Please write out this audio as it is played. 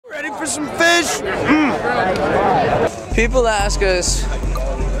ready for some Phish? People ask us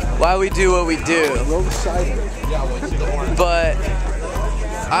why we do what we do, but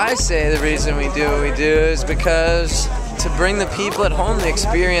I say the reason we do what we do is because to bring the people at home the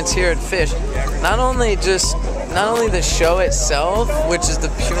experience here at Phish. Not only the show itself, which is the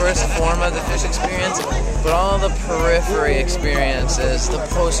purest form of the Phish experience, but all the periphery experiences, the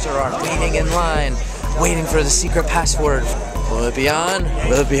poster art, waiting in line, waiting for the secret password. Will it be on?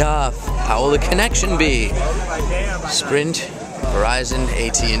 Will it be off? How will the connection be? Sprint, Verizon,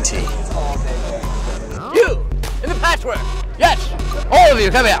 AT&T. You, in the patchwork. Yes, all of you,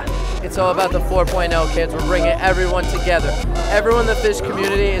 come here. It's all about the 4.0 kids. We're bringing everyone together. Everyone in the Phish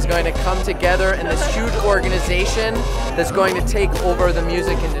community is going to come together in this huge organization that's going to take over the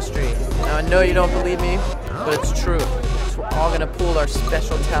music industry. Now, I know you don't believe me, but it's true. So we're all going to pool our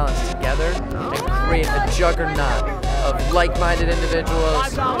special talents together and create a juggernaut of like-minded individuals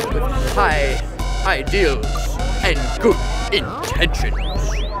with high ideals and good intentions.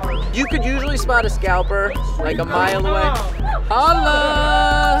 You could usually spot a scalper like a mile away.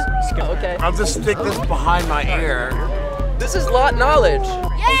 Holla! Okay. I'll just stick this behind my ear. This is lot knowledge.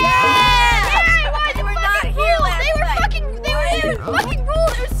 Yeah! They were not here last night. They were fucking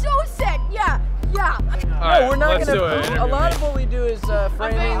ruled. It was so sick. Yeah. No, we're not gonna. A lot of what we do is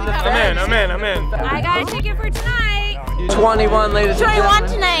framing the fans. I'm in. I got a ticket for tonight. 21, ladies and gentlemen. 21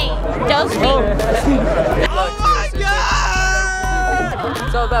 tonight. Dose me. Oh my God!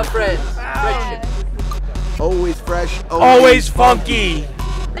 It's all about friends. Friendship. Always fresh. Always funky.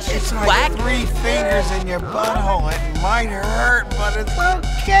 It's like Black. 3 fingers in your butthole. It might hurt, but it's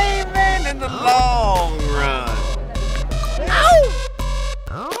okay, man, in the long run.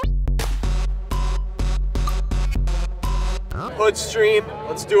 Hood stream.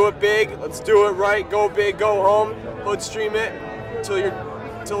 Let's do it big. Let's do it right. Go big. Go home. Hood stream it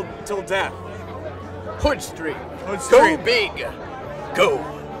till death. Hood Street. Hood stream. Go big. Go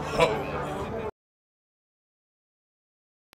home.